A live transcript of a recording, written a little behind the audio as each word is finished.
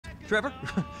Trevor.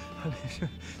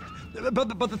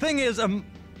 but the thing is,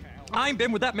 I ain't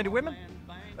been with that many women.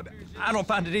 I don't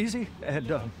find it easy, and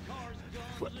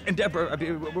Deborah, I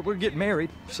mean, we're getting married,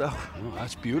 so. Oh,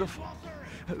 that's beautiful.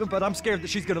 But I'm scared that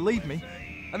she's gonna leave me.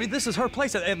 I mean, this is her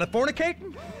place, and the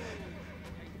fornicating?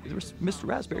 There's Mr.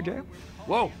 Raspberry Jam.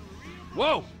 Whoa,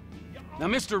 whoa! Now,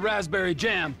 Mr. Raspberry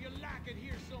Jam,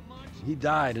 he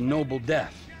died a noble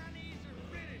death,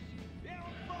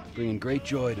 bringing great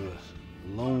joy to a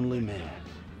lonely man.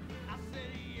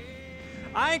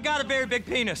 I ain't got a very big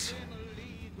penis.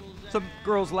 Some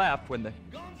girls laugh when they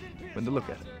look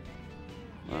at it.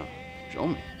 Well, show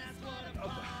me.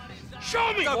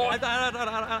 Show me, No, boy!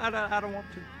 I don't want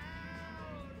to.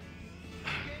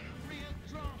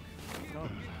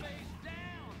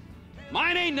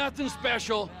 Mine ain't nothing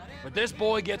special, but this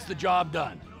boy gets the job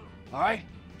done. All right?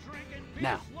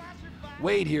 Now,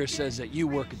 Wade here says that you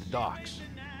work at the docks.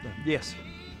 Yes.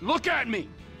 Look at me!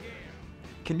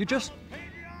 Can you just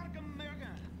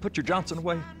put your Johnson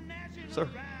away, sir?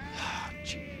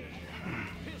 Gee.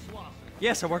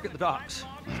 Yes, I work at the docks.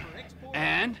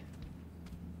 And?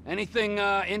 Anything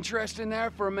interesting there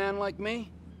for a man like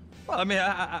me? Well, I mean,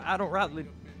 I don't rightly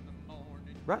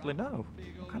know.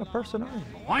 What kind of person are you?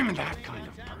 Oh, I'm that kind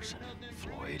of person,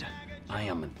 Floyd. I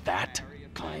am that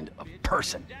kind of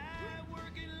person.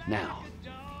 Now,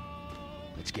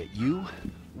 let's get you,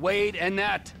 Wade, and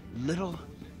that little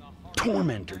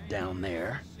tormentor down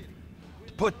there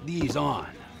to put these on.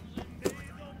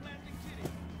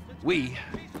 We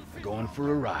are going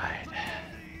for a ride.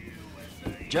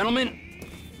 Gentlemen,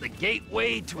 the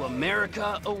gateway to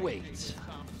America awaits.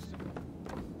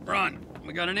 Ron,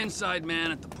 we got an inside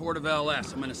man at the port of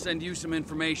LS. I'm gonna send you some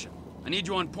information. I need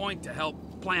you on point to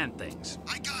help plan things.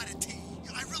 I got it, T.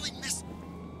 I really miss...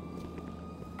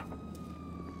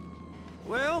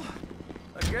 Well,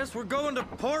 I guess we're going to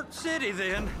Port City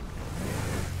then.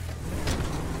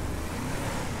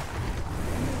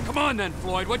 Come on then,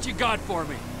 Floyd, what you got for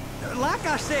me? Like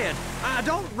I said, I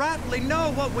don't rightly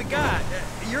know what we got.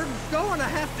 You're going to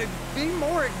have to be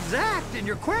more exact in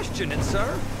your questioning,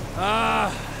 sir.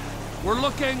 We're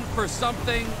looking for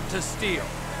something to steal.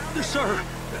 Sir,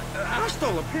 I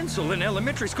stole a pencil in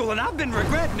elementary school, and I've been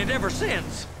regretting it ever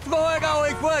since. Floyd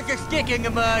always was a stick in the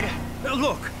mud.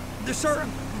 Look, sir,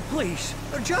 please,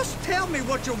 just tell me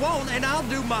what you want, and I'll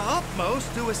do my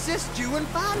utmost to assist you in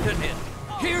finding it.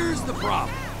 Here's the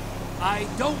problem. I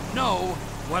don't know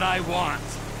what I want.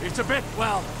 It's a bit,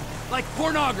 well, like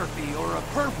pornography or a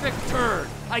perfect turd.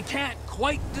 I can't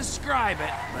quite describe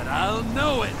it, but I'll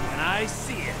know it when I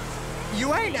see it.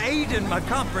 You ain't aiding my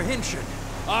comprehension.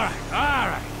 All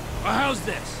right. Well, how's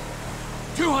this?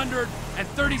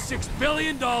 $236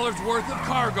 billion worth of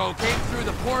cargo came through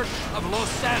the port of Los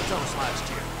Santos last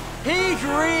year. He's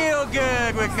real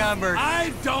good with numbers.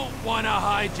 I don't want to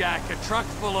hijack a truck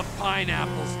full of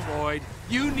pineapples, Floyd.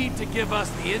 You need to give us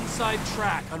the inside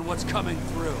track on what's coming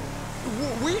through.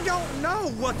 We don't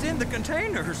know what's in the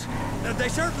containers. They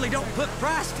certainly don't put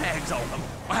price tags on them.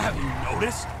 Have you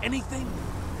noticed anything?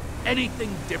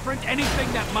 Anything different?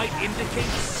 Anything that might indicate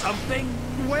something?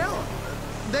 Well,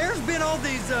 there's been all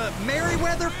these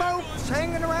Merryweather folks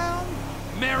hanging around.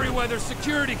 Merryweather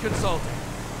Security Consulting.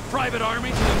 Private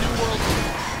Army to the New World...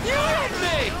 You hit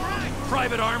me!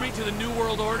 Private Army to the New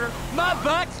World Order. My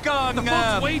butt's gone The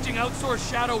folks waging outsourced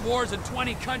shadow wars in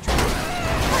 20 countries.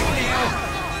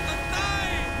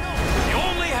 You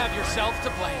only have yourself to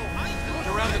blame.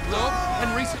 Around the globe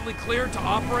and recently cleared to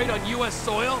operate on U.S.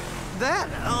 soil. That,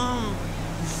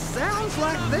 sounds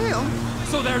like them.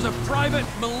 So there's a private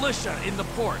militia in the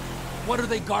port. What are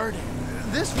they guarding?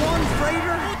 This one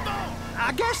freighter?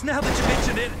 I guess now that you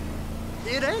mention it,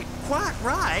 it ain't quite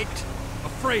right. A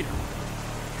freighter.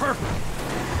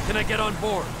 Perfect. Can I get on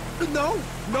board? No,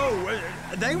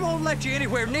 they won't let you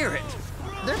anywhere near it.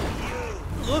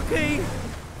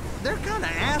 They're kind of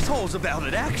assholes about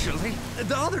it, actually.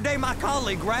 The other day, my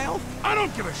colleague, Ralph... I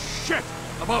don't give a shit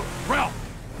about Ralph.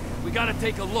 We gotta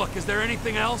take a look. Is there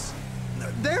anything else?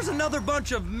 There's another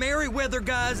bunch of Merryweather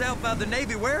guys out by the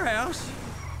Navy warehouse.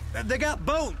 They got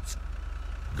boats.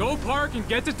 Go park and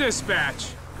get the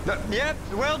dispatch. Yep,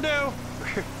 will do.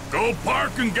 Go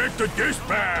park and get the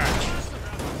dispatch.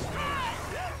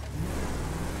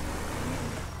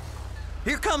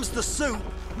 Here comes the suit.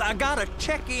 I gotta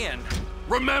check in.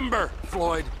 Remember,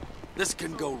 Floyd, this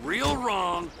can go real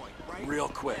wrong real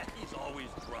quick. He's always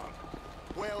drunk.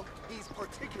 Well, he's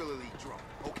particularly drunk,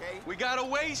 okay? We got a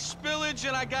waste spillage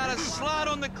and I got a slot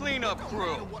on the cleanup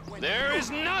crew. There is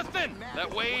nothing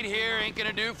that Wade here ain't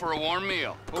gonna do for a warm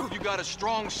meal. Hope you got a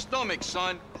strong stomach,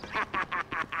 son.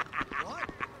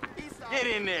 What? Get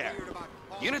in there.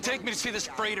 You gonna take me to see this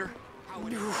freighter?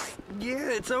 Yeah,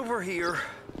 it's over here.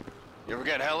 You ever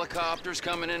get helicopters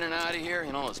coming in and out of here?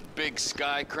 You know, those big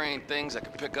sky crane things that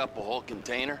can pick up a whole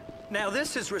container? Now,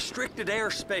 this is restricted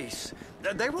airspace.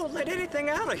 They won't let anything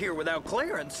out of here without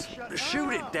clearance.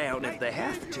 Shoot it down if they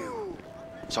have to.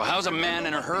 So how's a man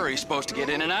in a hurry supposed to get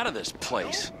in and out of this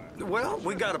place? Well,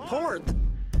 we got a port.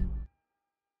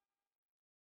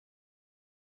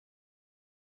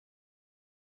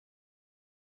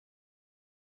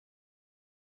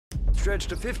 Stretched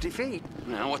to 50 feet.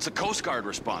 Now, what's the Coast Guard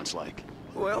response like?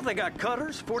 Well, they got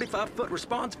cutters, 45-foot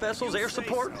response vessels, air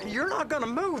support. You're not gonna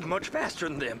move much faster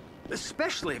than them,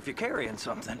 especially if you're carrying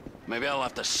something. Maybe I'll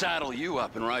have to saddle you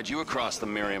up and ride you across the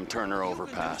Miriam Turner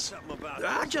overpass.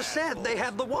 I just said they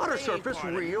have the water surface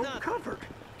real covered.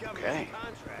 Okay.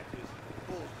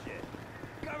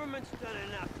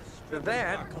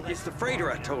 That is the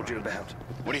freighter I told you about.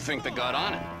 What do you think they got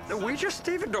on it? We just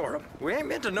stevedore them. We ain't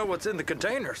meant to know what's in the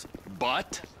containers.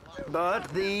 But? But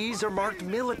these are marked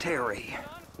military.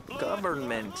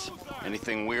 Government.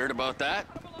 Anything weird about that?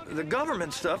 The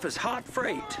government stuff is hot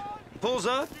freight. Pulls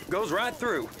up, goes right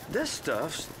through. This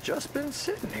stuff's just been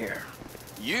sitting here.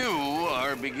 You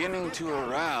are beginning to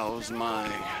arouse my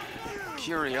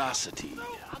curiosity.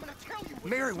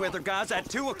 Merriweather guys at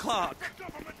 2 o'clock.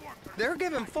 They're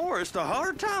giving Forrest a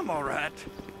hard time, all right.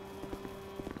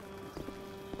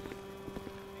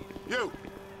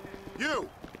 You!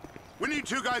 We need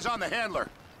 2 guys on the handler.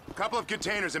 A couple of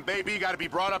containers and Baby gotta be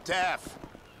brought up to F.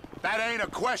 That ain't a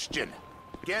question.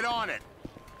 Get on it.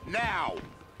 Now!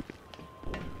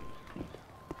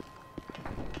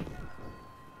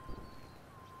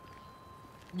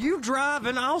 You drive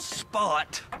and I'll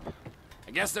spot.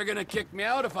 I guess they're gonna kick me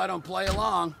out if I don't play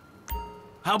along.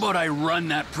 How about I run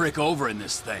that prick over in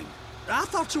this thing? I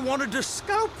thought you wanted to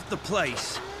scope the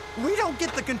place. We don't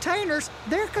get the containers,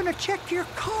 they're gonna check your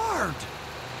card.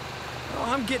 Oh,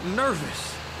 I'm getting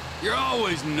nervous. You're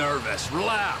always nervous.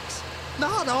 Relax.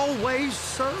 Not always,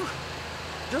 sir.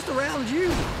 Just around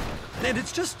you. And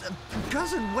it's just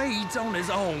Cousin Wade's on his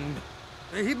own.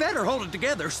 He better hold it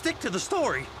together, stick to the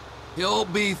story. He'll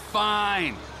be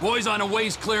fine. Boy's on a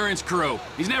waste clearance crew.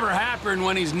 He's never happier than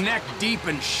when he's neck deep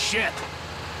in shit.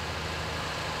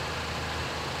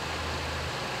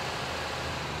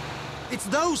 It's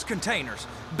those containers.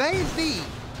 Baby!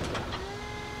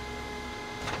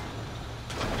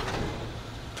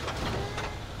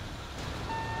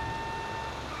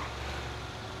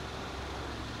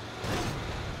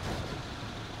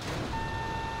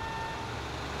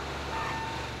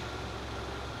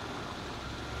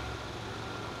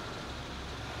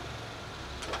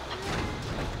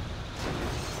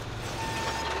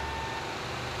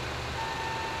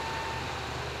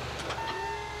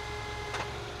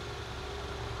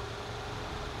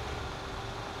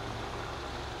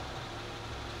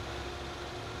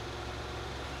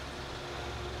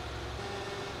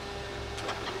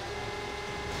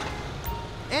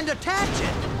 And attach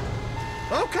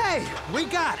it. Okay, we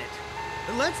got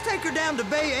it. Let's take her down to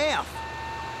Bay F.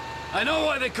 I know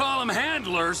why they call them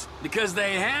handlers, because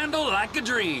they handle like a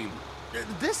dream.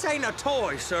 This ain't a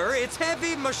toy, sir. It's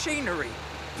heavy machinery.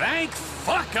 Thank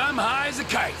fuck I'm high as a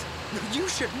kite. You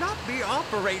should not be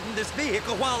operating this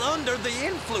vehicle while under the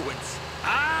influence.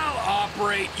 I'll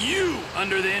operate you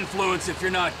under the influence if you're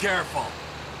not careful.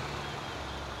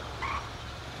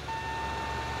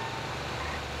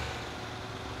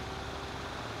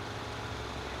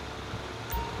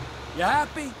 You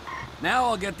happy? Now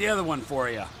I'll get the other one for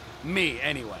you. Me,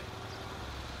 anyway.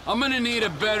 I'm gonna need a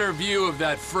better view of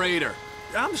that freighter.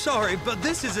 I'm sorry, but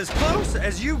this is as close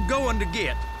as you going to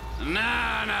get.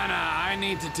 Nah. I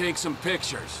need to take some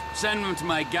pictures. Send them to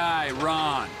my guy,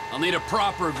 Ron. I'll need a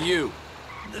proper view.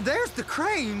 There's the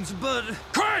cranes, but...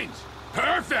 Cranes!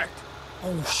 Perfect!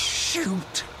 Oh,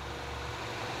 shoot.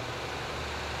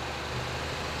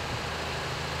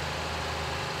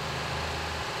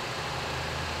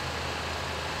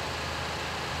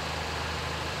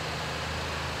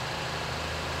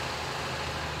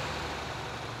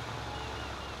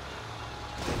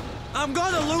 I'm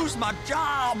gonna lose my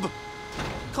job!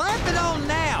 Clamp it on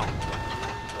now!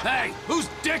 Hey, whose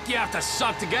dick you have to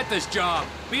suck to get this job?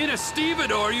 Being a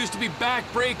stevedore used to be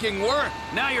back-breaking work.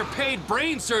 Now you're paid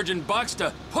brain surgeon bucks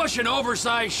to push an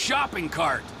oversized shopping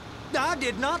cart. I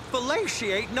did not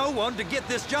fellatiate no one to get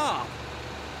this job.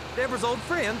 Deborah's old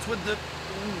friends with the...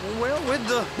 well, with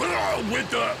the...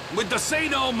 With the say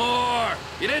no more!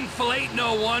 You didn't fillet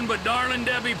no one, but darling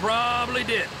Debbie probably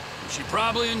did. She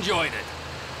probably enjoyed it.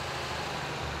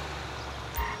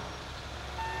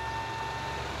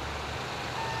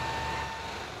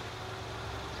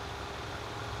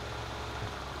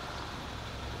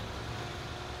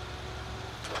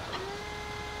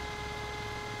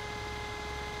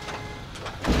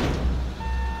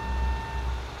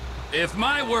 If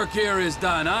my work here is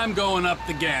done, I'm going up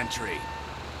the gantry.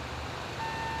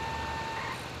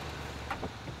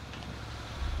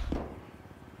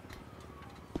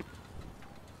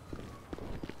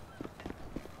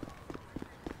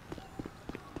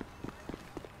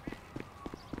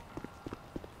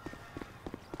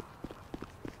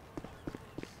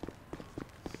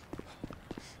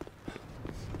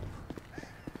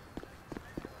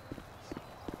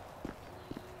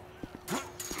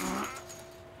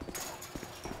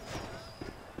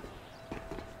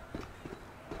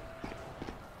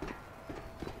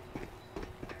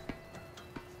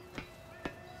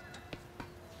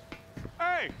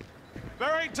 Hey,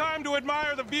 there ain't time to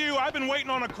admire the view. I've been waiting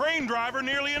on a crane driver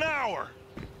nearly an hour.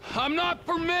 I'm not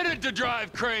permitted to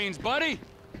drive cranes, buddy.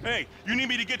 Hey, you need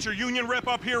me to get your union rep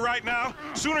up here right now?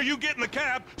 Sooner you get in the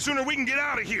cab, sooner we can get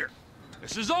out of here.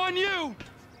 This is on you.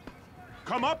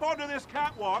 Come up onto this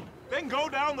catwalk, then go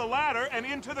down the ladder and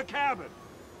into the cabin.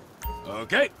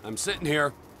 Okay, I'm sitting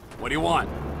here. What do you want?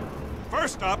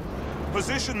 First up,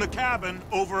 position the cabin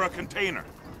over a container.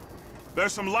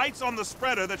 There's some lights on the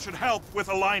spreader that should help with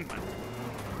alignment.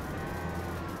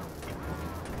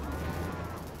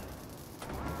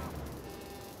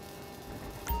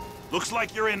 Looks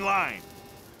like you're in line.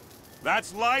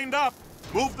 That's lined up.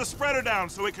 Move the spreader down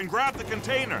so it can grab the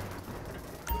container.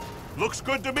 Looks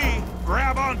good to me.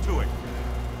 Grab onto it.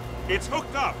 It's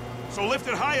hooked up, so lift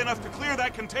it high enough to clear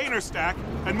that container stack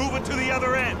and move it to the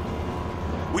other end.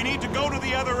 We need to go to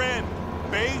the other end.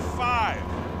 Bay 5.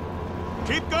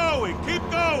 Keep going, keep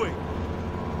going!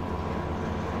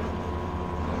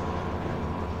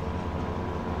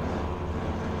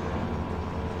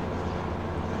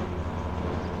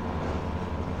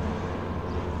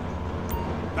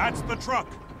 That's the truck.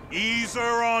 Ease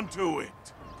her onto it.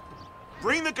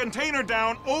 Bring the container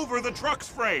down over the truck's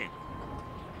frame.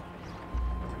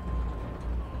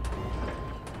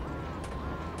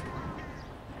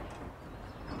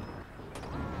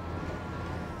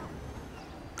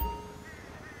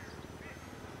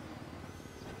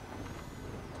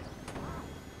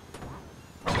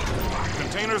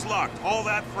 Container's locked, all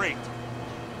that freight.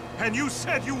 And you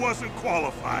said you wasn't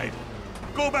qualified.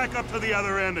 Go back up to the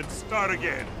other end and start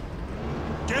again.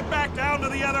 Get back down to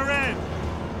the other end.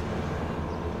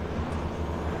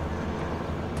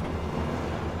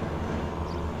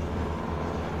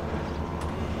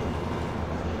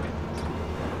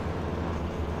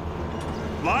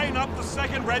 Line up the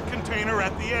second red container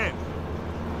at the end.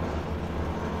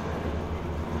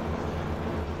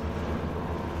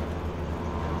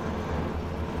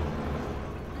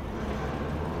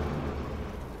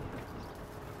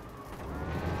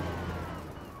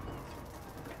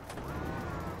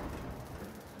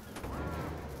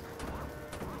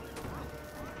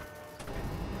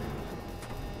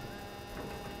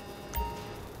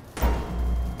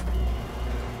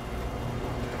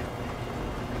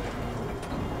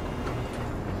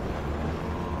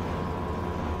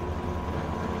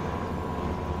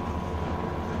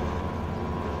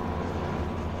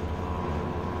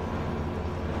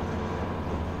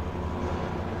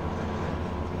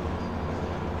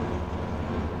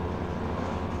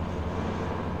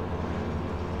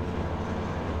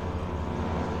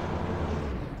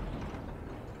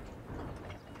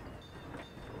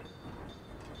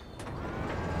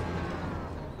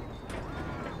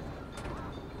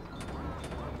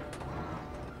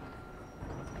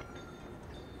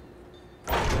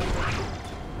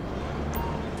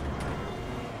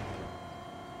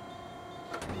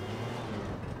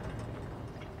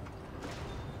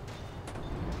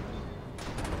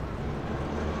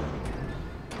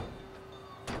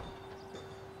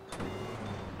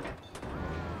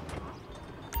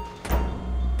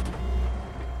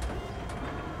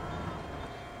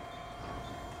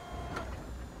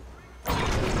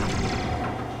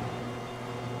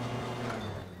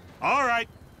 All right,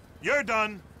 you're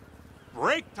done.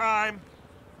 Break time.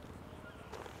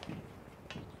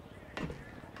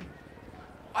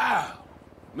 Wow.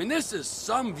 I mean, this is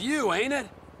some view, ain't it?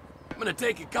 I'm gonna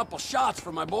take a couple shots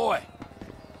for my boy.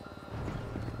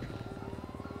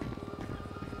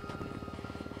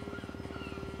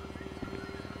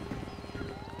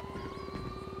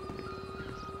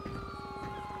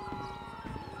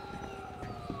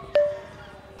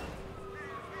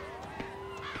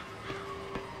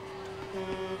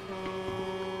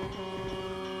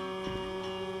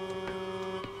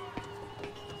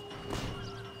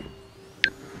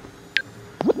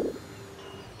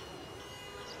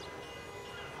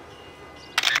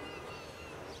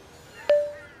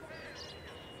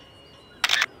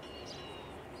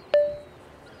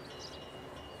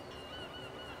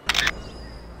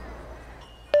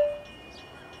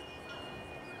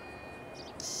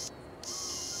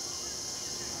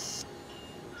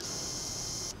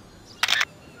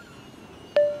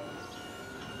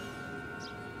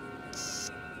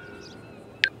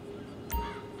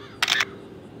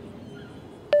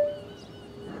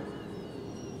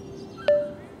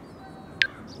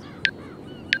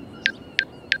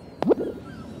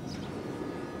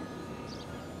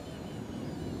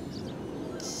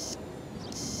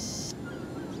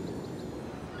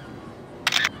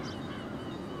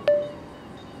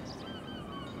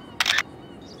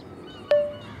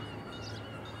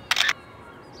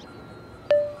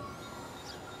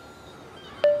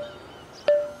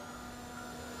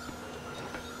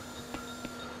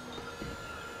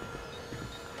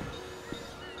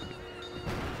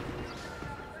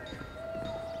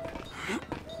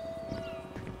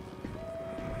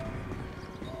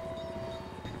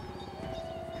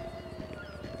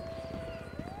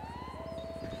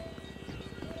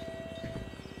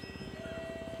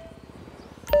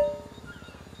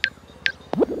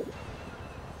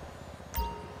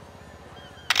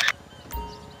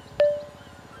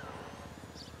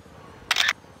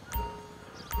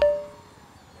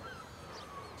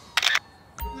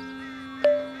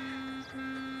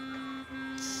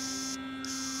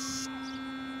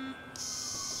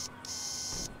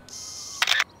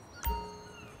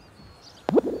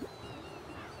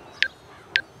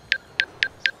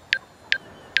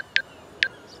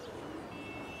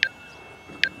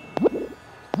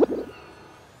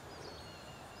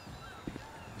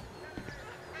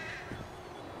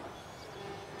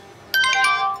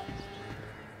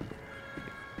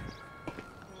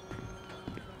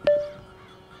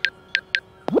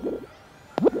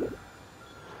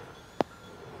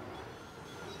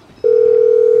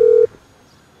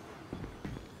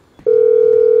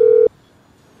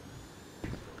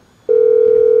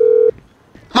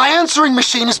 answering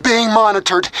machine is being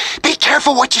monitored. Be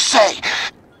careful what you say.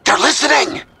 They're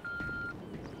listening.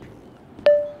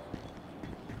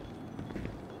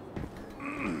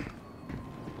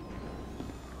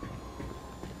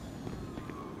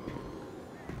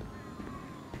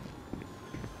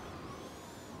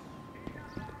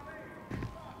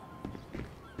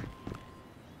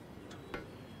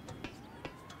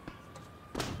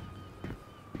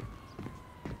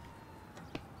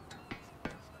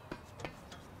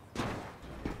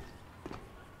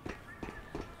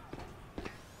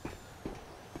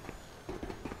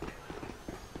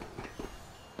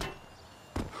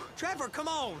 Trevor, come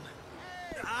on.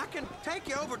 I can take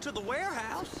you over to the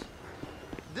warehouse.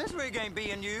 This rig ain't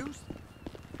being used.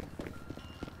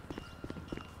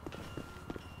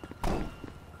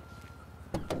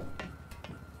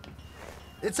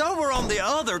 It's over on the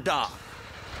other dock.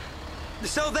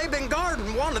 So they've been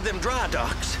guarding one of them dry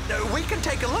docks. We can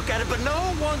take a look at it, but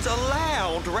no one's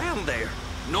allowed around there.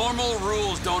 Normal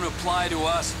rules don't apply to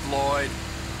us, Floyd.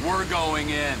 We're going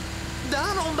in.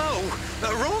 I don't know.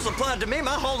 Rules applied to me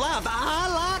my whole life. I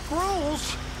like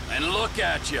rules. And look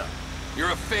at you.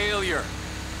 You're a failure.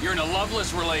 You're in a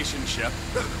loveless relationship.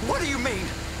 What do you mean?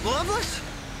 Loveless?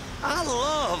 I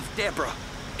love Deborah.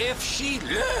 If she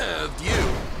loved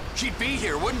you, she'd be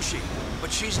here, wouldn't she?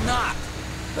 But she's not.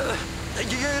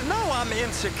 You know I'm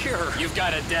insecure. You've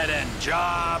got a dead-end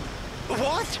job.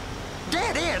 What?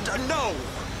 Dead end? No.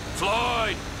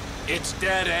 Floyd, it's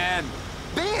dead end.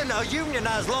 Being a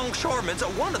unionized longshoreman's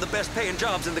one of the best paying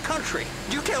jobs in the country.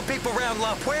 You tell people around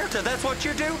La Puerta that's what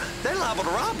you do, they're liable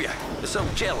to rob you. They're so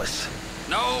jealous.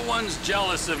 No one's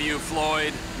jealous of you,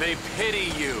 Floyd. They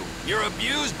pity you. You're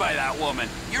abused by that woman.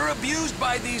 You're abused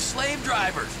by these slave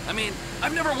drivers. I mean,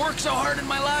 I've never worked so hard in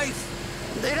my life.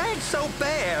 It ain't so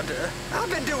bad. I've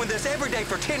been doing this every day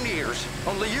for 10 years,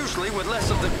 only usually with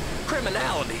less of the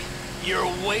criminality.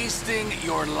 You're wasting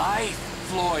your life,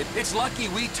 Floyd. It's lucky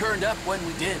we turned up when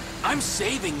we did. I'm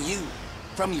saving you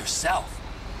from yourself.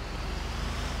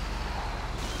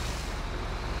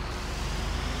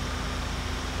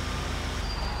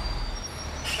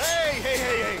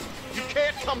 Hey! You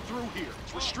can't come through here.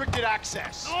 It's restricted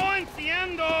access. No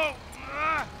entiendo.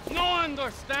 No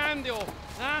understando.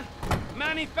 Huh?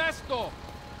 Manifesto.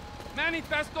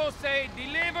 Manifesto say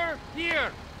deliver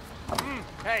here.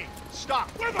 Hey, stop.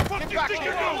 Where the fuck Get do you back think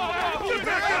here. you're going? Get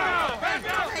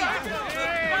back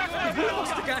We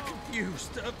must have got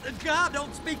confused. God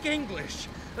don't speak English.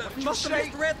 Must have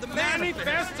misread the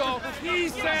Manifesto. He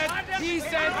said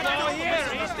go here.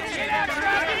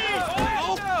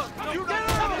 You got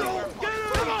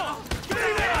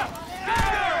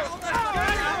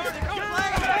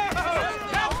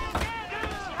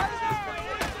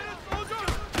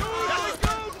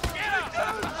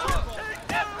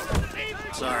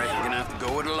Sorry, you're gonna have to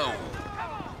go it alone.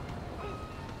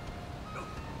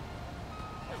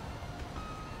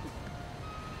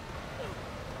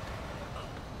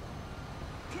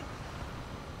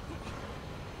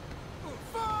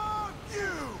 Fuck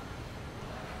you!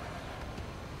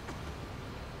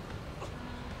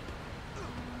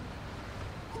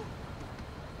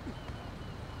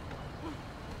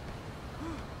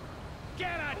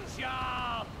 Get a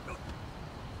job.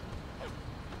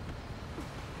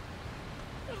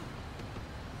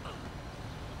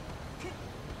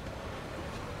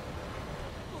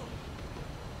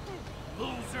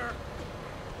 Loser.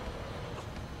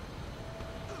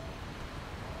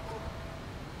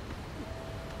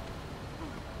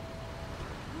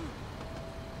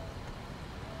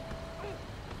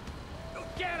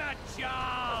 Get a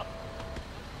job.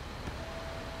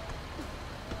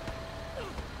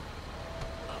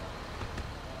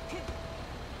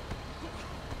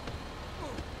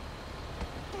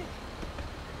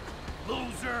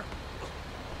 Loser.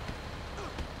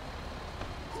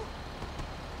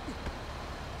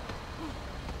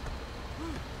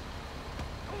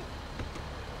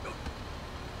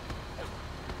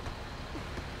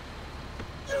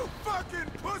 You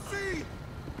fucking pussy!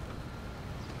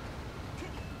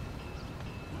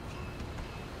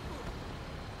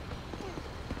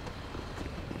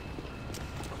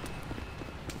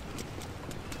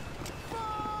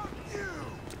 Fuck you!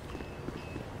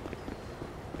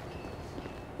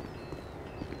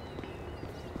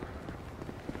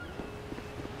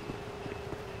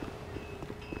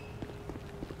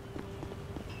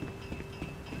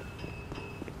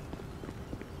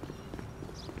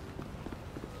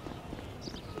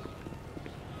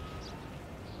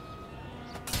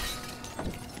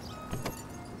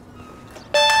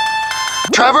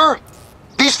 Trevor,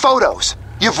 these photos.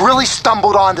 You've really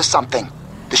stumbled onto something.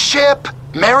 The ship,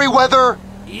 Merryweather.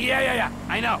 Yeah.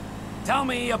 I know. tell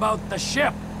me about the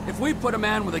ship. If we put a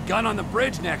man with a gun on the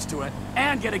bridge next to it,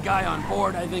 and get a guy on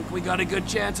board, I think we got a good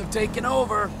chance of taking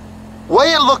over.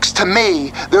 Way it looks to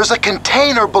me, there's a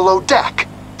container below deck.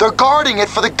 They're guarding it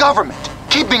for the government,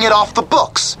 keeping it off the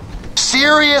books.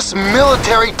 Serious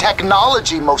military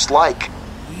technology, most like.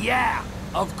 Yeah,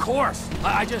 of course.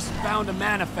 I just found a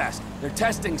manifest. They're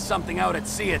testing something out at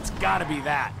sea. It's gotta be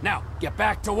that. Now, get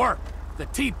back to work. The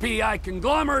TPI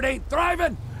conglomerate ain't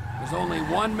thriving. There's only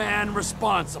one man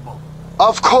responsible.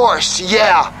 Of course,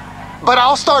 yeah. But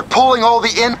I'll start pulling all the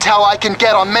intel I can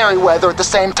get on Merryweather at the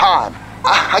same time.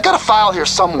 I got a file here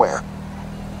somewhere.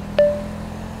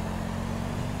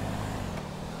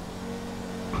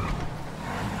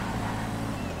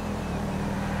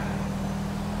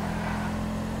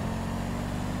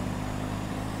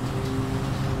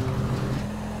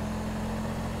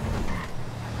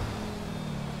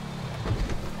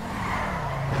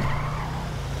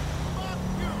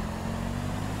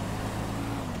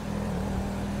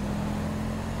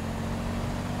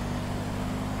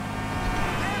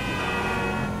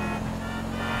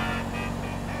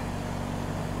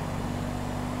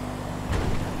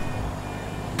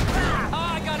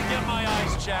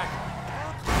 Jack.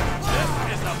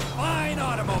 This is a fine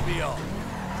automobile.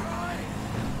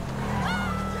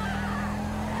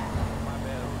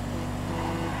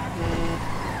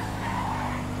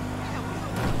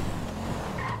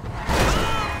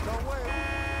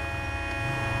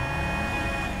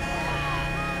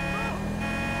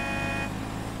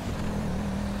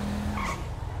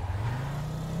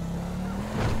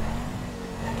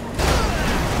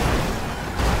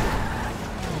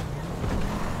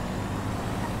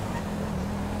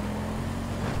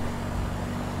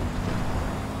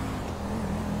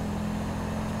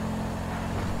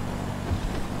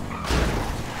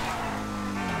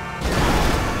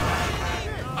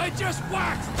 Just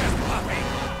wax this puppy!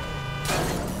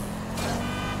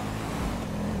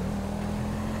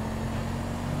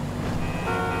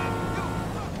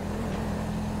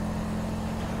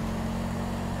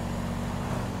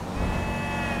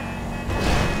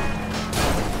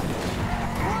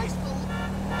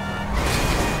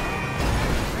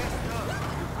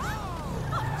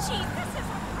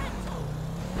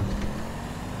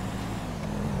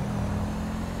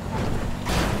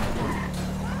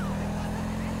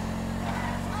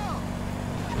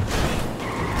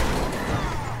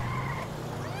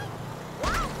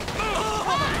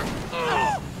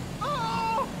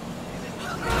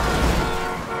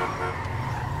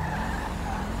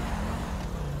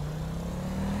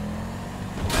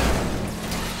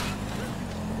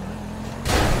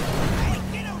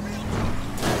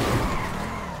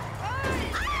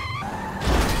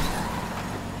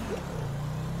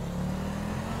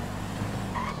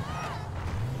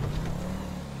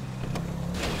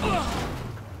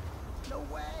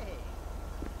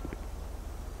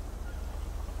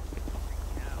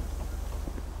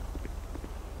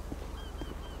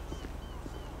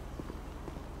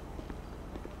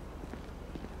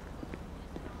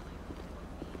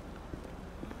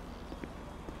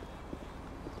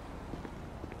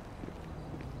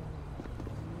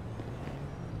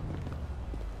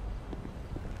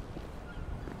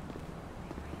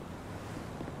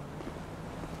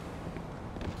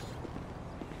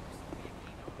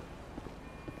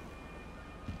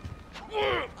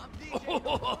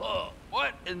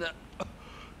 What in the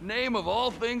name of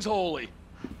all things holy?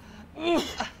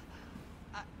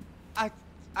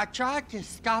 I tried to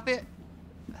stop it,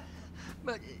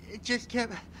 but it just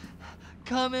kept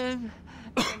coming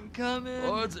and coming.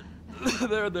 Oh, it's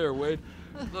there, Wade.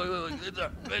 Look, it's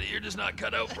a pity you're just not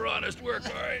cut out for honest work,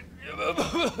 all right?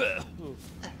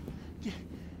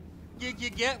 Did you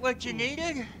get what you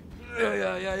needed?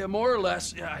 Yeah, more or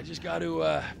less. Yeah, I just got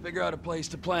to figure out a place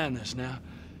to plan this now.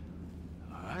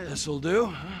 All right, this'll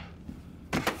do.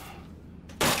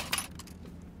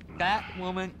 That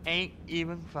woman ain't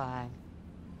even fine.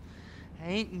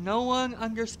 Ain't no one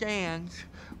understands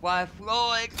why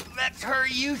Floyd lets her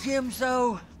use him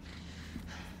so.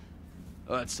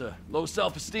 Oh, that's low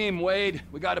self-esteem, Wade.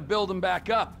 We got to build him back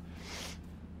up.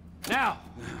 Now.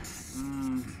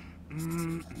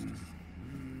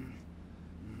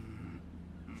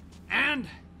 And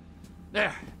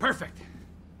there, perfect.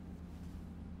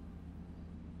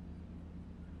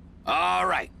 All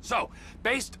right, so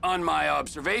based on my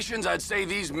observations, I'd say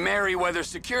these Merryweather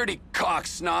security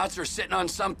cocksnots are sitting on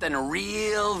something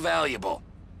real valuable.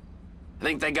 I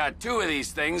think they got 2 of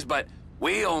these things, but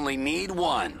we only need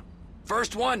 1.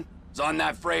 First one is on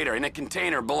that freighter in a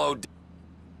container below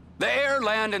the air,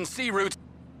 land, and sea routes.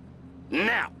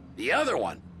 Now, the other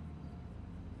one.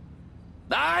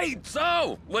 Aye,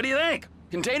 so, what do you think?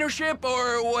 Container ship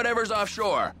or whatever's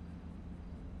offshore?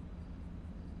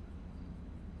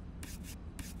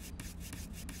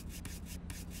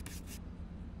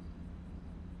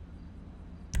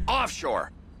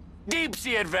 Offshore. Deep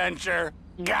sea adventure.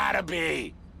 Gotta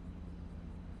be.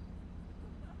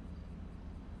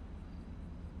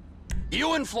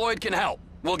 You and Floyd can help.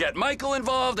 We'll get Michael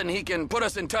involved and he can put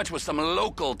us in touch with some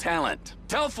local talent.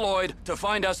 Tell Floyd to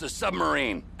find us a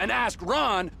submarine and ask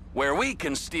Ron where we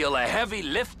can steal a heavy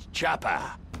lift chopper.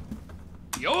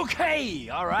 Okay,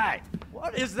 all right.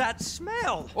 What is that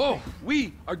smell? Oh,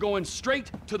 we are going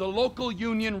straight to the local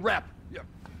union rep.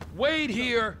 Wade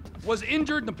here was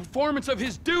injured in the performance of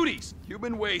his duties.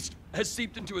 Human waste has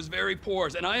seeped into his very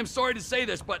pores, and I am sorry to say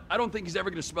this, but I don't think he's ever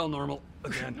gonna smell normal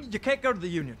again. You can't go to the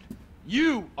union.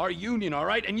 You are union, all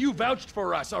right? And you vouched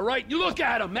for us, all right? You look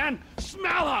at him, man.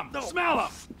 Smell him. No. Smell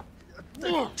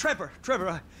him. Trevor,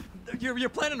 you're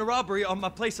planning a robbery on my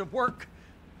place of work.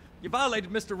 You violated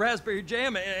Mr. Raspberry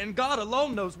Jam, and God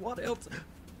alone knows what else.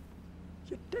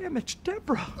 You damaged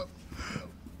Deborah.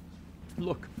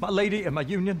 Look, my lady and my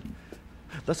union,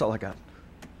 that's all I got.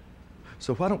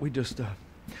 So why don't we just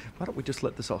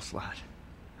let this all slide,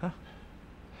 huh?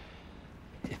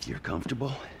 If you're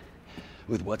comfortable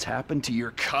with what's happened to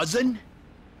your cousin,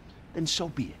 then so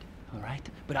be it, all right?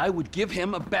 But I would give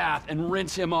him a bath and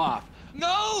rinse him off.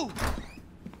 No!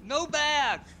 No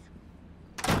baths!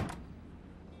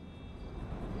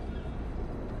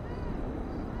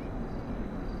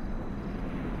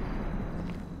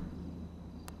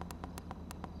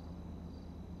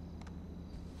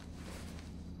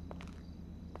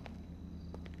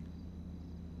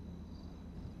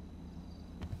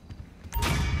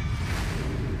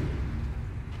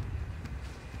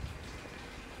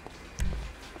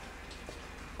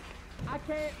 I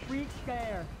can't reach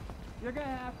there. You're gonna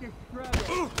have to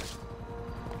struggle.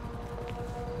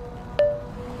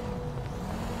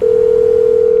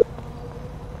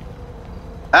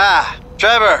 Ah,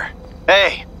 Trevor.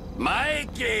 Hey.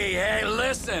 Mikey, hey,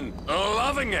 listen.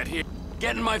 Loving it here.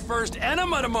 Getting my first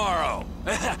enema tomorrow.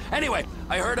 Anyway,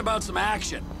 I heard about some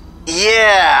action.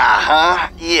 Yeah, huh?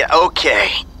 Yeah,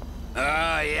 okay.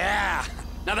 Yeah.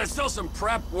 Now, there's still some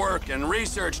prep work and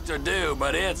research to do,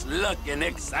 but it's looking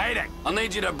exciting. I'll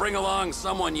need you to bring along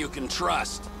someone you can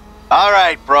trust. All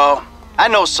right, bro. I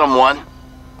know someone.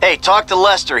 Hey, talk to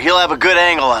Lester. He'll have a good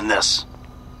angle on this.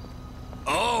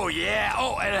 Oh, yeah.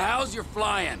 Oh, and how's your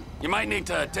flying? You might need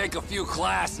to take a few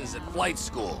classes at flight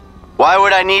school. Why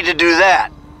would I need to do that?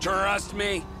 Trust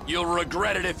me, you'll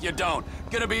regret it if you don't.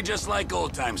 Gonna be just like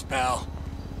old times, pal.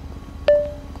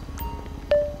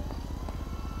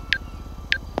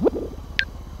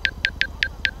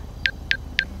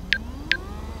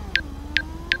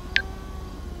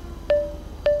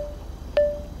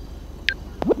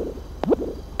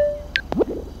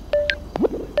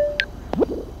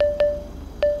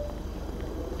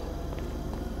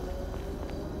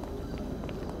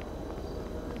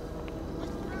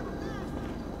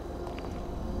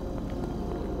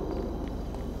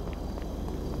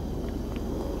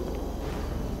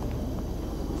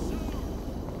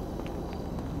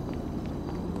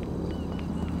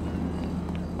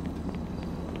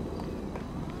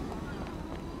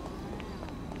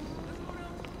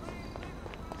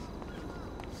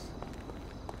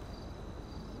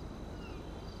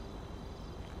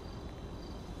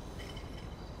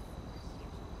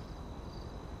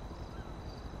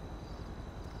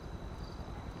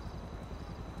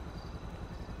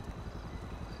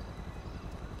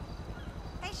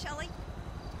 Shelley.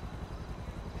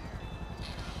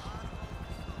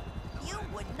 You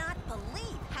would not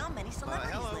believe how many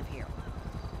celebrities live here.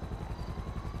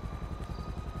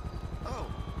 Oh.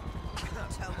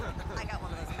 Toby, I got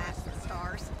one of those matched with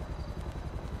stars.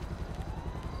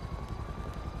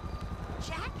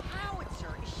 Jack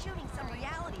Howitzer is shooting some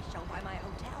reality show by my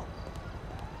hotel.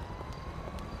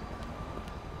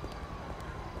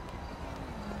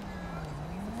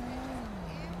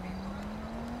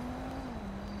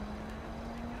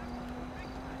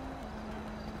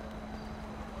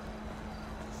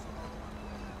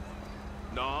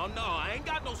 No, I ain't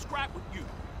got no scrap with you.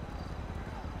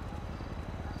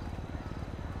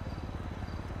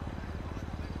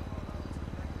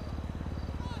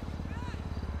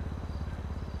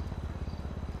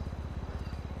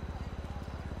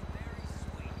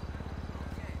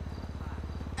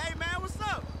 Hey, man, what's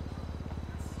up?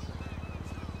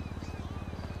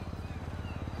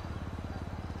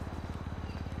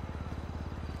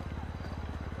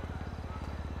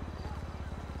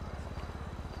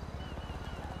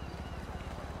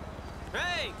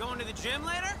 Hey, going to the gym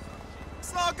later?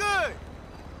 It's all good.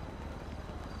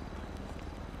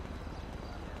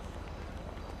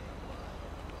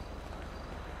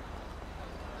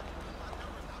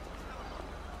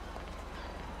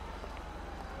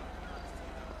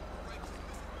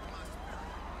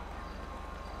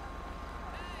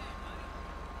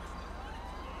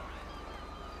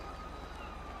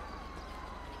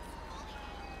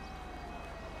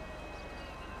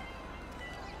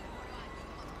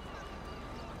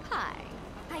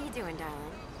 you doing, darling?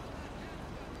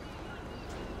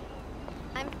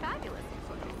 I'm fabulous.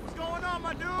 What's going on,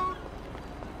 my dude?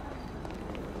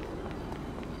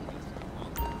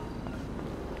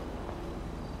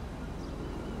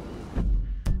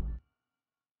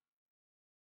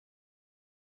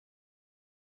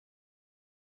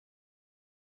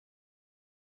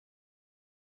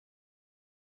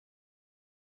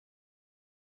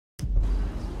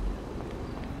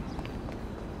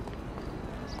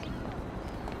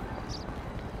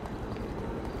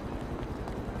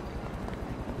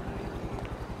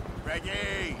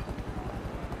 Reggie!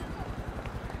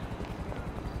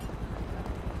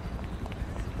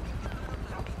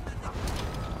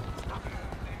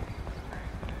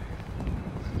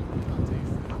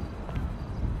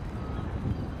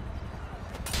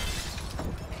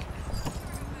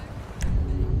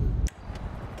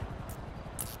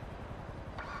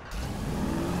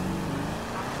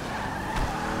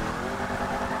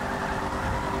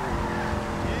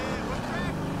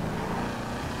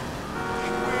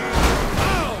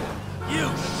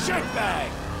 Shitbag!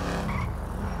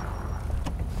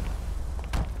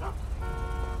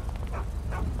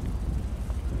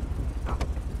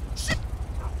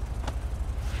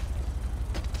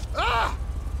 Ah!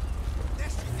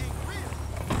 That shit ain't real.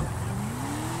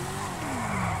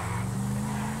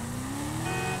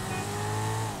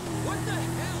 What the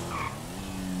hell?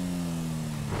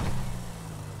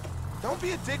 Don't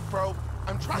be a dick, bro.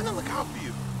 I'm trying to look out for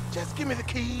you. Just give me the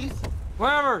keys.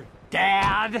 Whatever,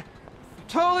 Dad.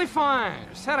 Totally fine.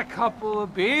 Just had a couple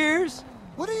of beers.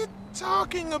 What are you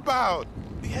talking about?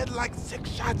 We had like 6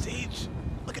 shots each.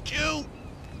 Look at you.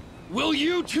 Will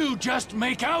you two just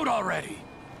make out already?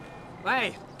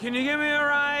 Hey, can you give me a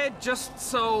ride? Just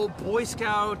so Boy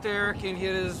Scout there can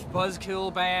get his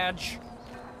buzzkill badge.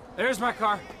 There's my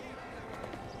car.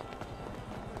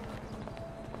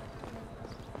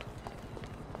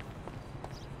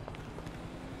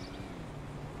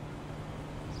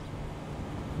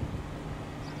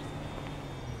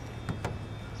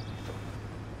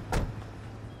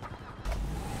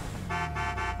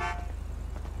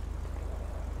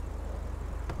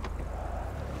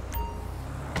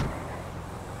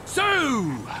 So,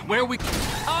 where we...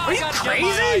 Are you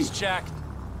crazy? Checked.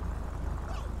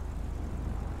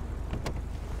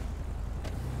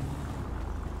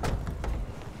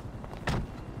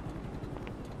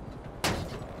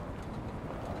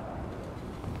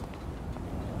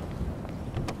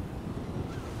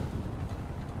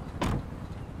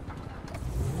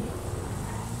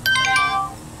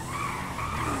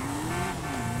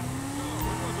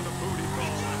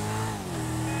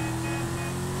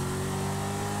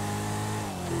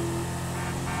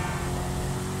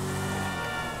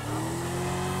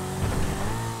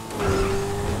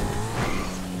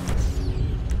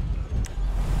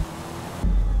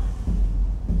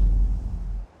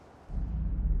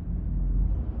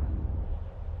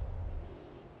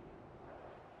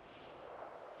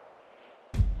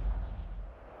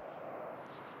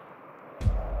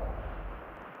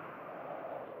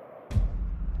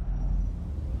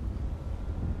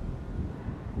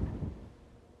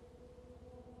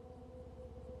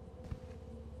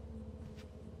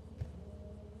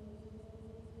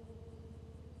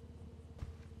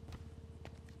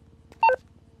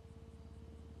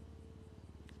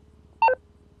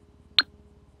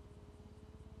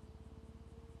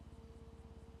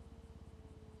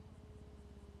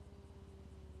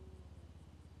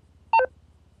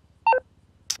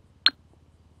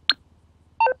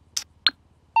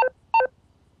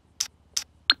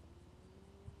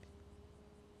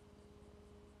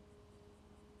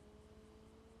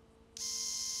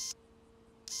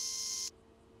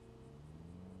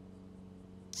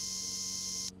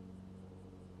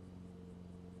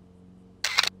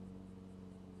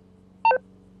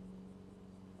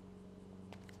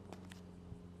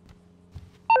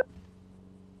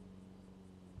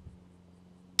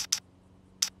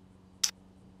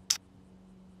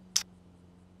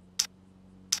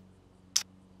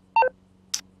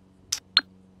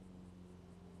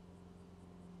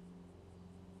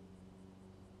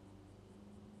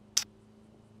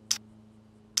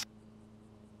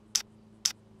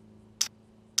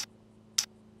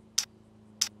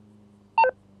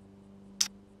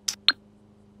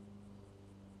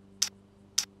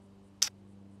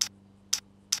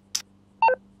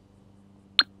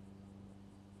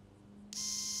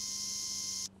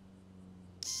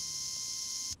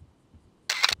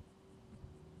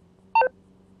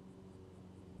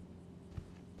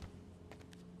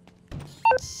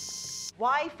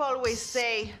 Wife always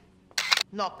say,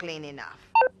 not clean enough.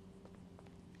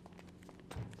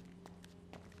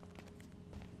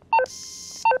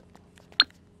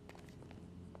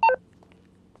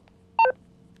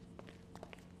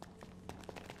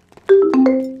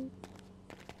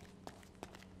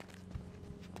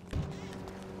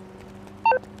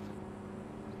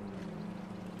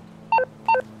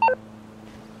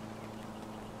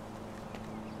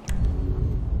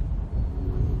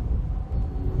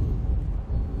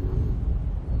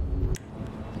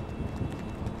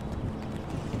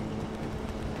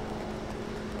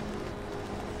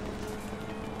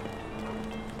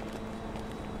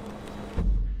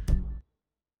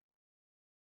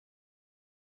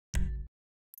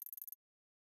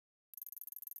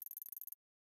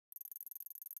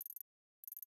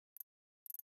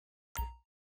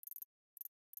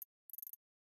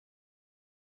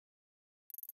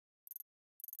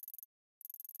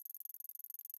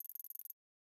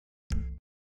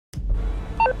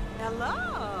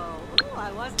 Hello. Ooh,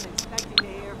 I wasn't expecting to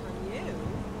hear from you.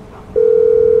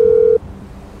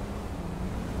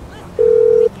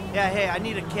 Yeah, hey, I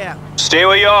need a cab. Stay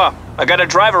where you are. I got a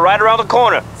driver right around the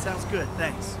corner. Sounds good,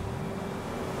 thanks.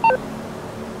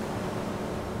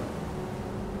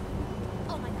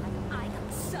 Oh my god, I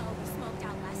got so smoked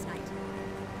out last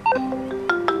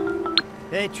night.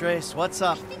 Hey, Trace, what's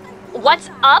up? What's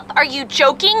up? Are you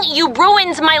joking? You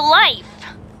ruined my life.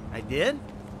 I did?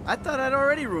 I thought I'd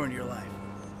already ruined your life.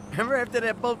 Remember after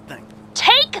that boat thing?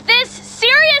 Take this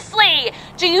seriously!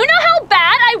 Do you know how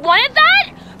bad I wanted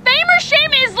that? Fame or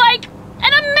shame is like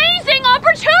an amazing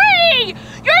opportunity!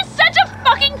 You're such a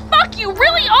fucking fuck, you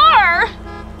really are!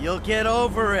 You'll get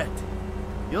over it.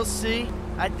 You'll see,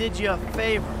 I did you a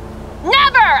favor.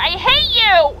 Never! I hate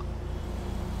you!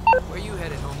 Where you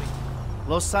headed, homie?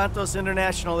 Los Santos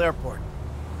International Airport.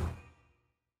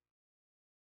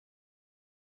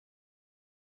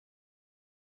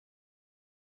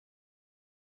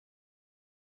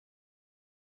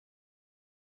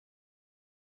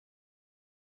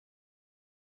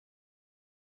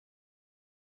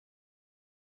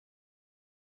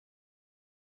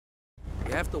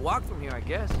 You have to walk from here, I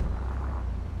guess.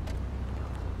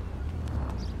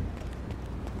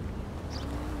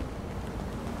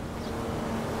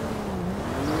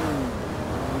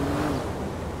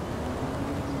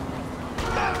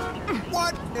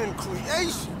 What in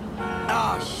creation?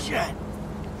 Oh, shit.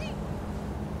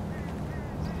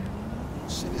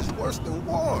 Shit is worse than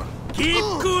war. Keep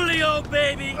coolio,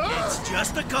 baby. It's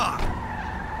just a car.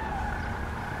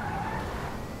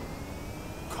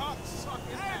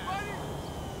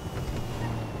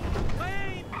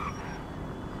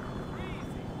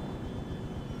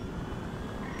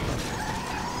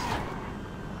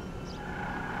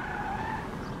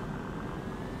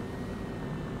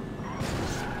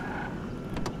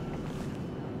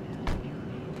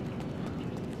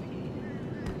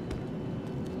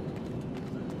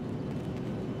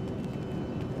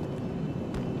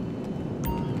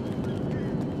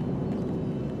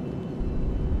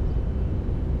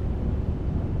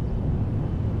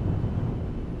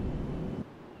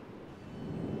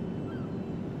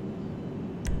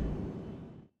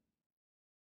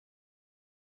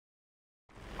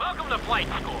 Welcome to flight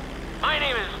school. My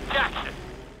name is Jackson.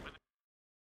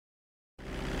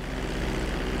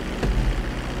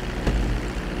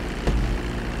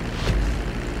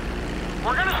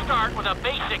 We're gonna start with a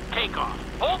basic takeoff.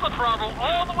 Hold the throttle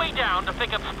all the way down to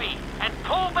pick up speed, and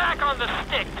pull back on the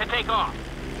stick to take off.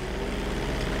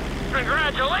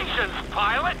 Congratulations,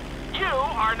 pilot! You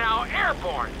are now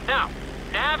airborne. Now,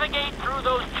 navigate through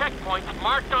those checkpoints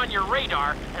marked on your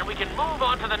radar, and we can move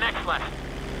on to the next lesson.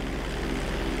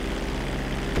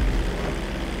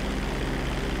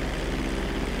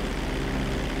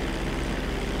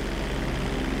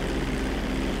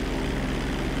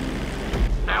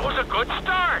 That was a good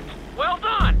start. Well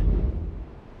done.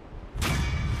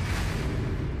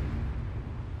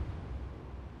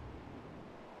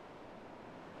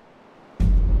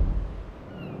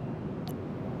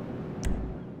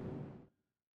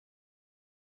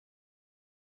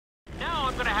 Now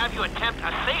I'm going to have you attempt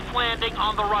a safe landing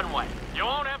on the runway. You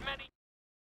won't have many...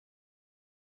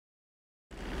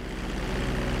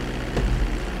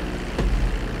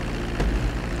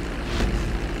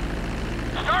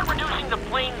 Start reducing the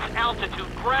plane's altitude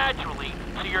gradually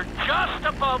so you're just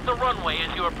above the runway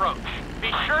as you approach.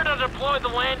 Be sure to deploy the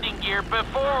landing gear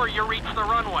before you reach the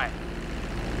runway.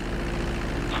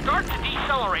 Start to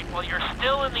decelerate while you're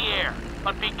still in the air,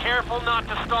 but be careful not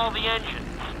to stall the engines.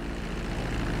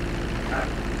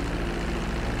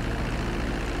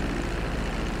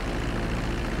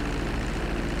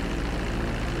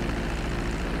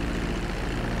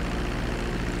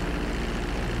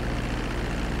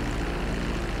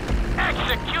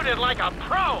 Executed like a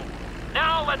pro!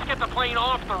 Now let's get the plane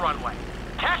off the runway.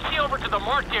 Taxi over to the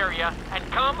marked area and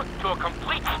come to a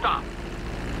complete stop.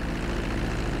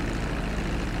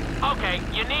 Okay,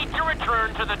 you need to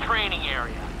return to the training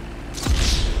area.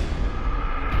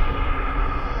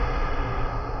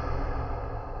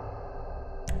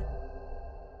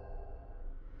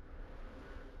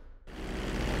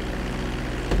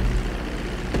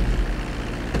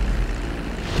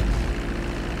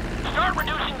 Start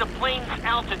reducing the plane's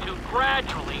altitude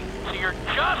gradually so you're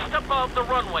just above the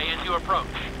runway as you approach.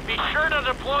 Be sure to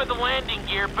deploy the landing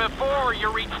gear before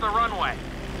you reach the runway.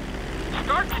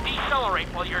 Start to decelerate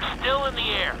while you're still in the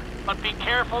air, but be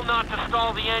careful not to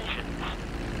stall the engines.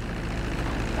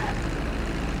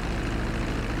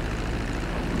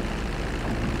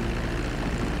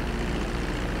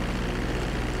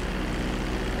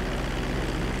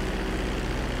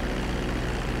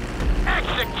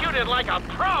 Execute executed like a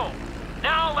pro.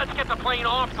 Now let's get the plane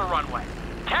off the runway.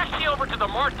 Taxi over to the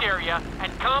marked area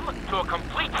and come to a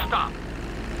complete stop.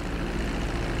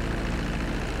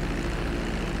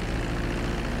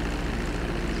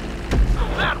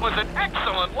 That was an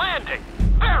excellent landing.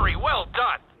 Very well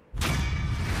done.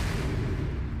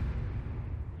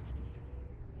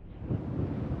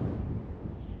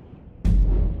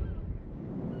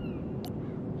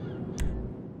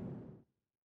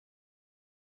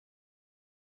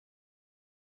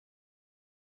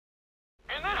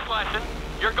 In this lesson,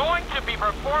 you're going to be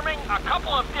performing a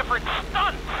couple of different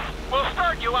stunts. We'll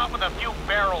start you out with a few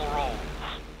barrel rolls.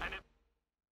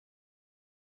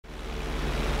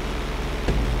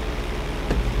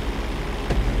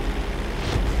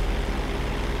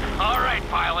 All right,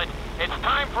 pilot. It's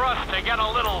time for us to get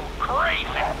a little crazy.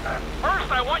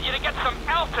 First, I want you to get some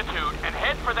altitude and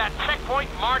head for that checkpoint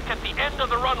marked at the end of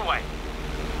the runway.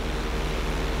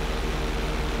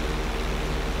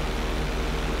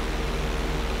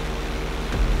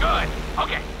 Good.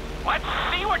 Okay, let's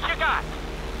see what you got.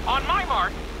 On my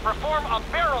mark, perform a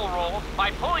barrel roll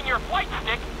by pulling your flight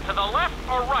stick to the left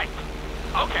or right.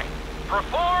 Okay,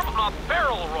 perform a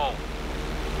barrel roll.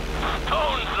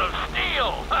 Stones of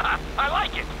steel! I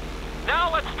like it.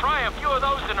 Now let's try a few of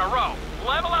those in a row.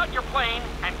 Level out your plane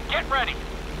and get ready.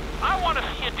 I want to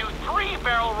see you do 3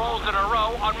 barrel rolls in a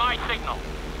row on my signal.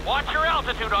 Watch your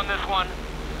altitude on this one.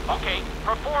 Okay,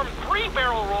 perform 3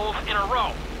 barrel rolls in a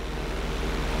row.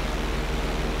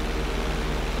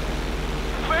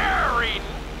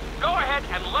 Go ahead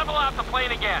and level out the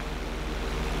plane again.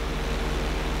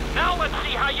 Now let's see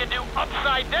how you do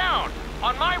upside down.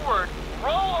 On my word,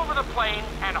 roll over the plane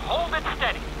and hold it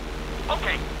steady.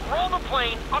 Okay, roll the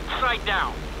plane upside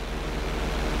down.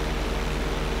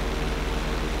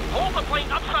 Hold the plane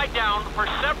upside down for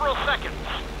several seconds.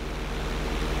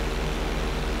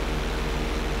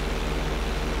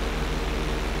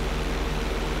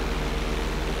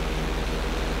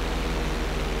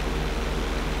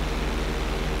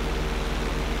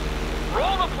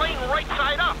 Roll the plane right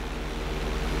side up.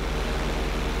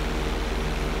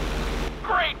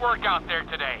 Great work out there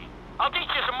today. I'll teach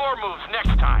you some more moves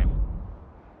next time.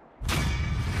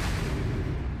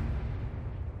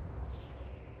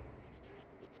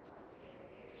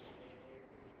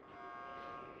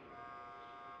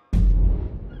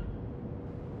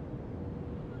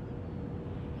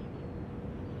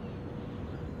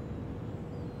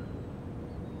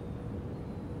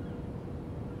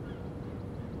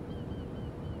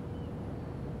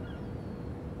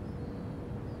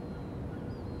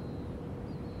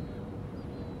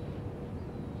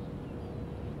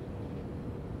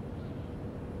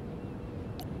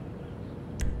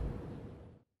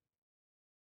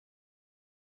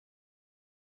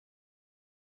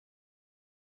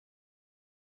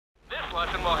 This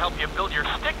lesson will help you build your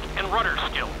stick and rudder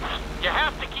skills. You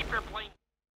have to keep your plane...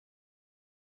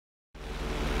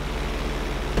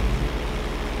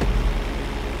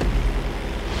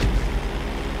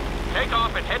 Take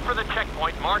off and head for the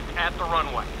checkpoint marked at the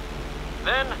runway.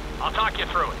 Then, I'll talk you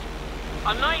through it.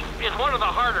 A knife is one of the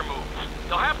harder moves.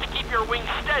 You'll have to keep your wings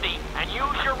steady and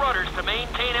use your rudders to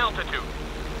maintain altitude.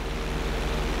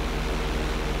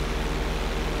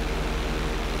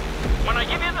 When I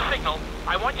give you the signal,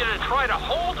 I want you to try to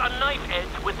hold a knife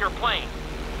edge with your plane.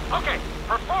 Okay,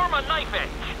 perform a knife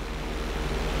edge.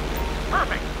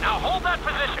 Perfect. Now hold that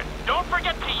position. Don't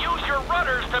forget to use your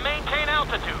rudders to maintain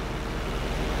altitude.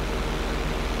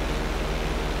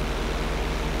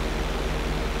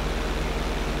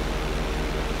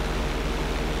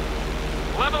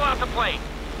 Level out the plane.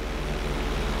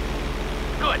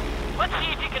 Good. Let's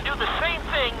see if you can do the same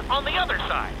thing on the other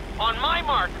side. On my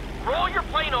mark, roll your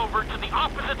plane over to the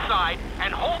opposite side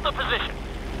and hold the position.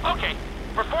 Okay,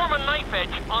 perform a knife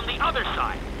edge on the other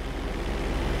side.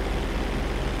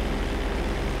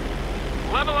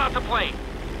 Level out the plane.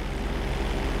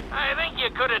 I think you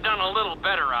could have done a little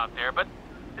better out there, but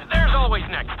there's always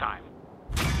next time.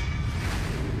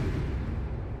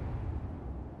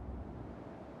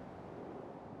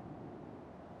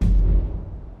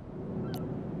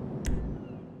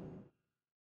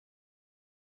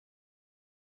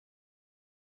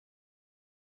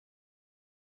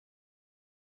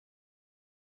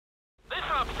 This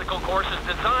obstacle course is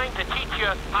designed to teach you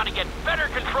how to get better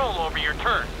control over your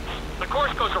turns. The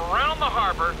course goes around the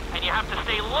harbor, and you have to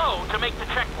stay low to make the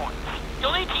checkpoints.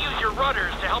 You'll need to use your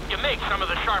rudders to help you make some of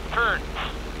the sharp turns.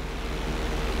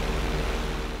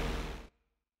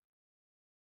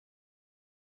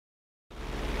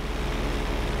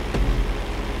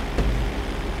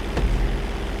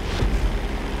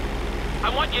 I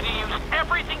I want you to use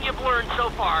everything you've learned so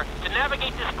far to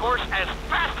navigate this course as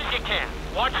fast as you can.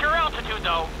 Watch your altitude,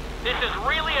 though. This is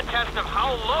really a test of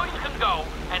how low you can go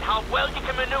and how well you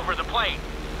can maneuver the plane.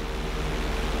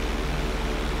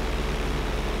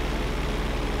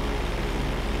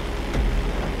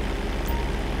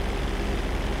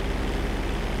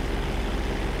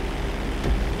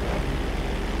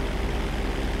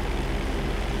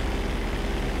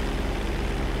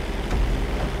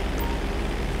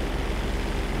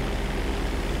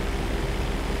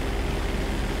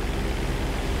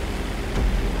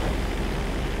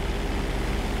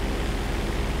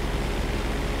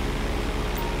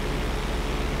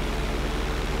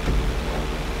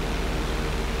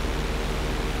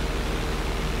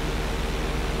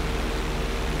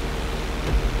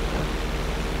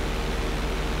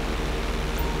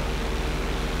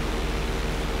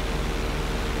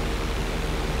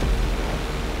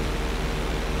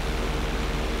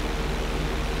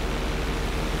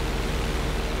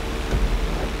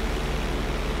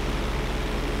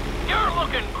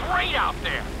 Looking great out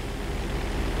there.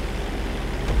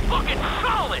 Looking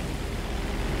solid.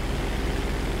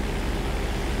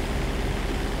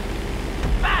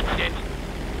 That's it.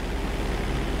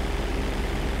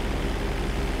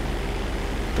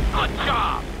 Good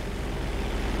job.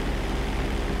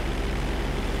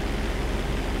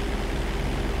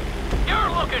 You're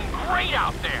looking great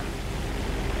out there.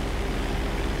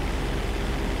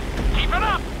 Keep it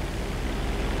up.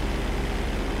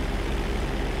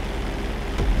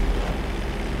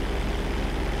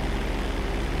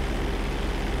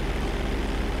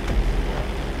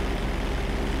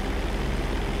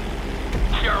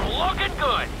 Looking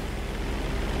good.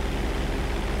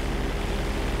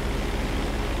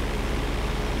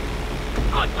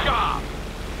 Good job.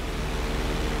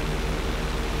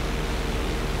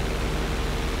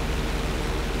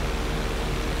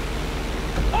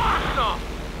 Awesome.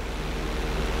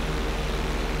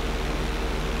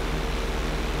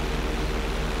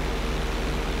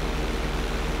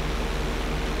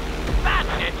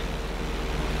 That's it.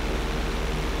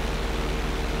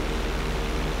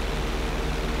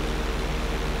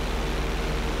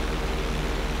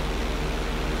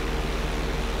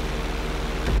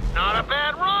 Not a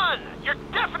bad run. You're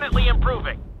definitely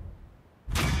improving.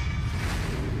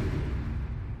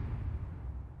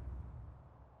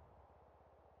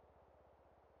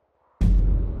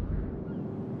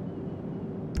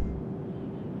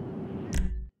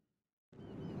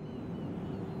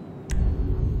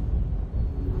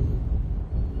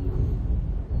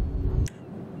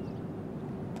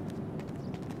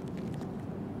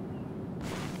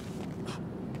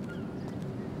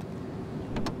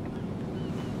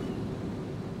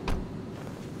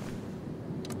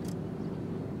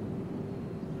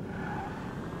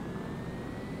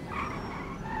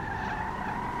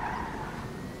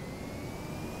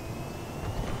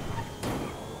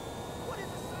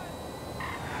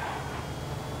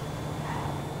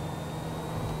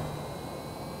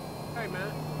 Hey,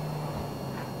 man.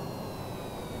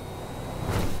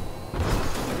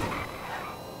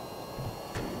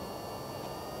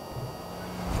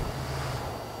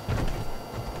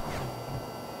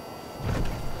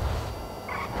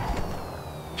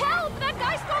 Help! That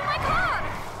guy stole my car!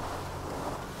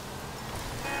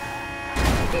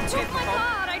 He took my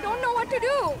car! I don't know what to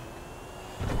do!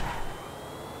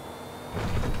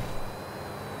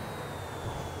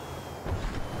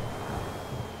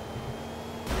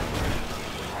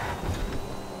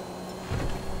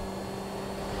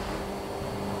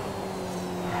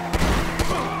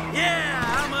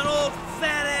 Yeah, I'm an old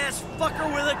fat-ass fucker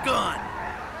with a gun.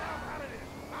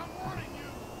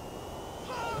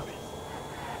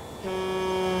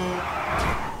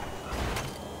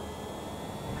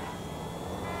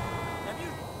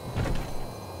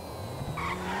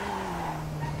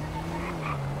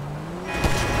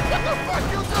 What the fuck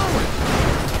you doing?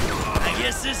 I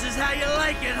guess this is how you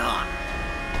like it, huh?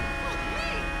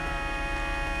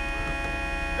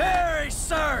 Very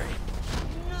sorry.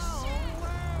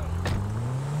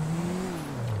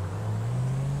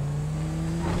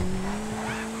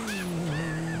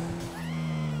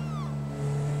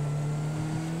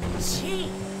 Gee.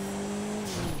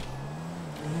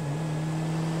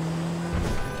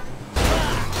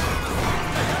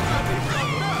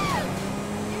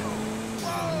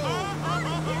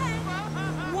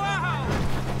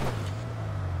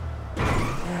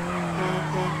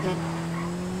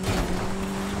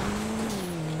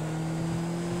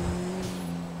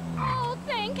 Oh,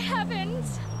 thank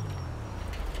heavens.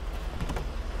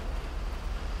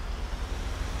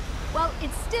 Well,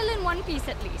 it's still in one piece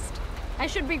at least. I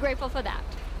should be grateful for that.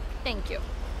 Thank you.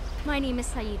 My name is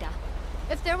Saida.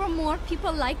 If there were more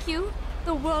people like you,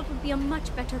 the world would be a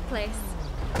much better place.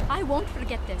 I won't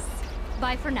forget this.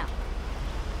 Bye for now.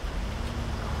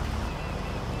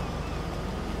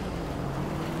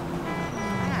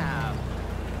 Wow.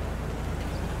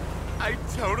 I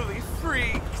totally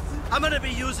freaked. I'm gonna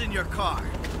be using your car.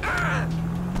 Ah!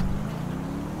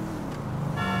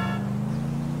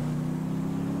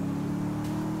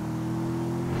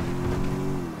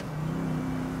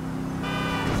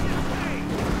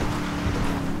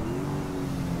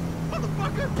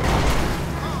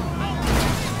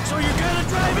 So you're gonna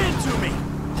drive into me?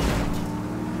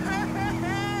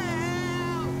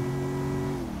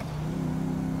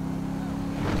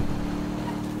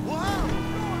 Whoa!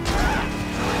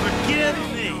 Forgive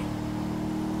me.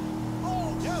 Oh,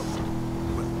 yo!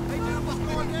 Hey, dude, what's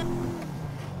going on?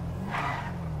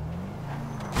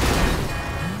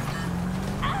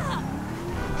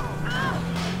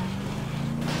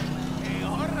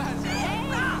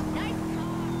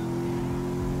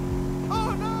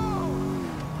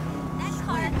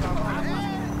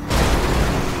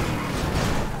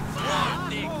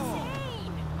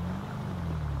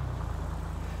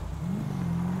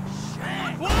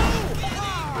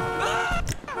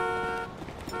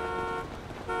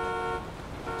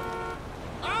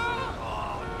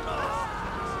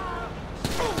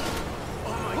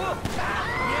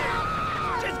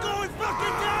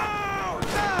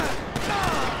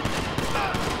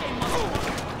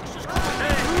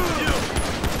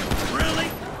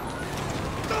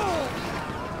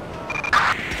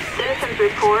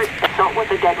 Report assault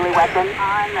with a deadly weapon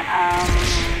on,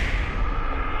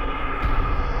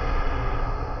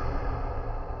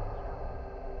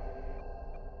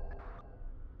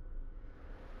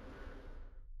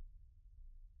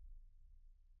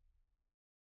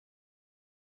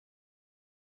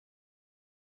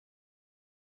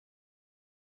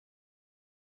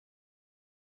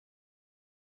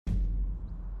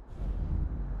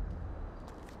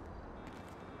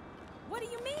 What do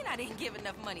you mean I didn't give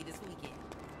enough money this weekend?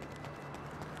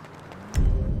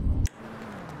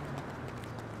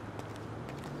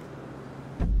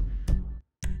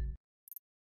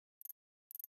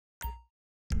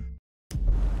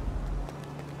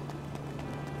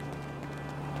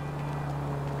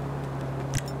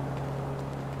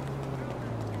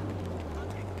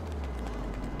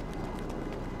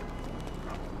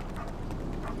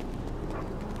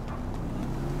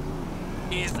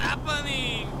 It's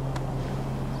happening!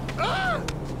 Ah!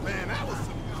 Man, that was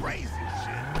some crazy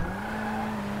shit.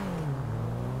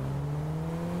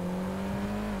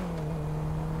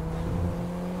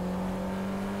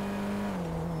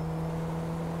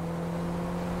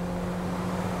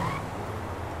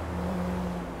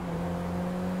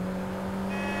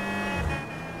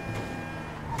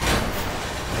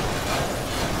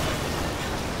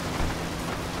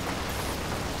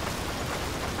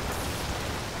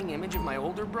 Image of my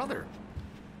older brother.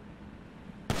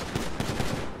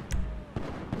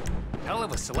 Hell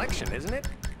of a selection, isn't it?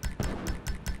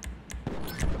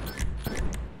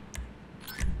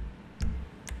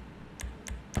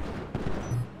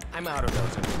 I'm out of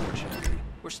those, unfortunately.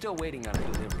 We're still waiting on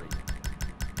a delivery.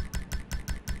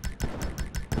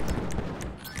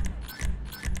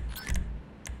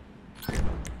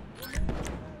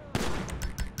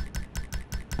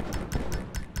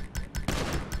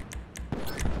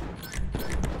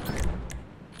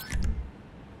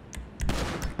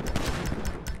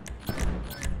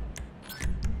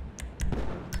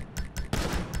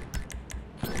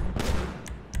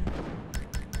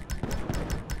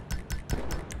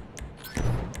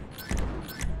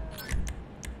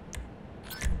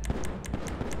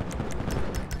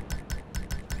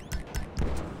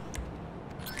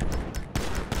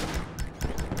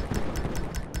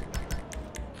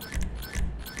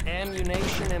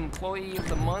 Ammunition Employee of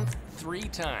the Month 3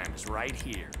 times right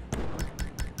here.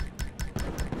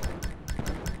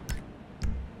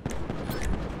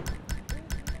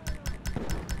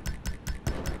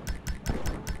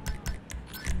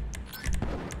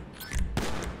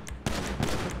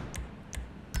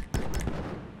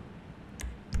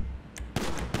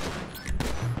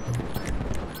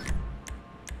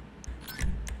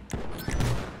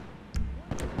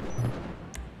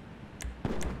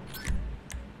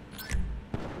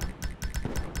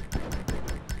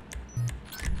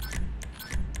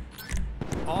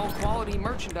 All quality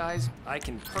merchandise, I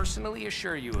can personally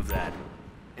assure you of that.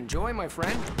 Enjoy, my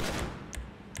friend.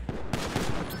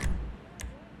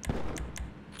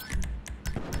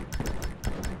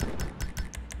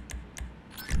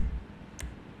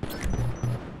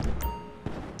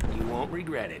 You won't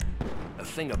regret it. A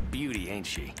thing of beauty, ain't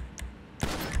she?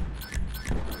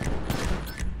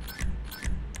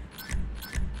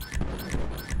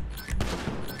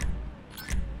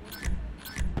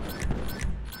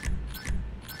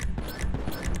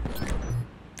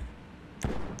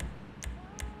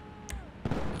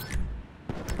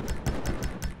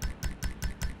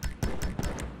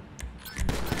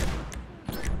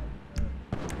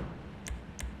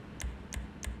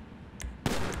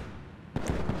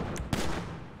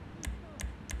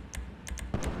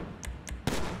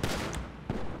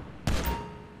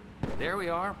 There we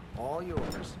are, all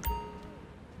yours.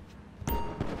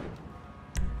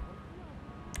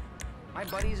 My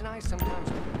buddies and I sometimes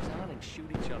freeze on and shoot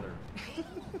each other.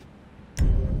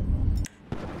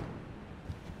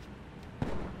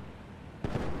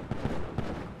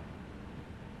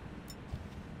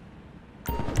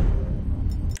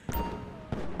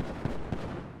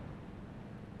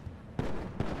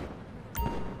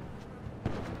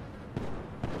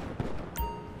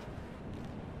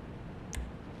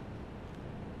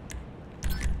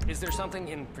 Is there something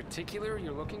in particular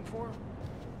you're looking for?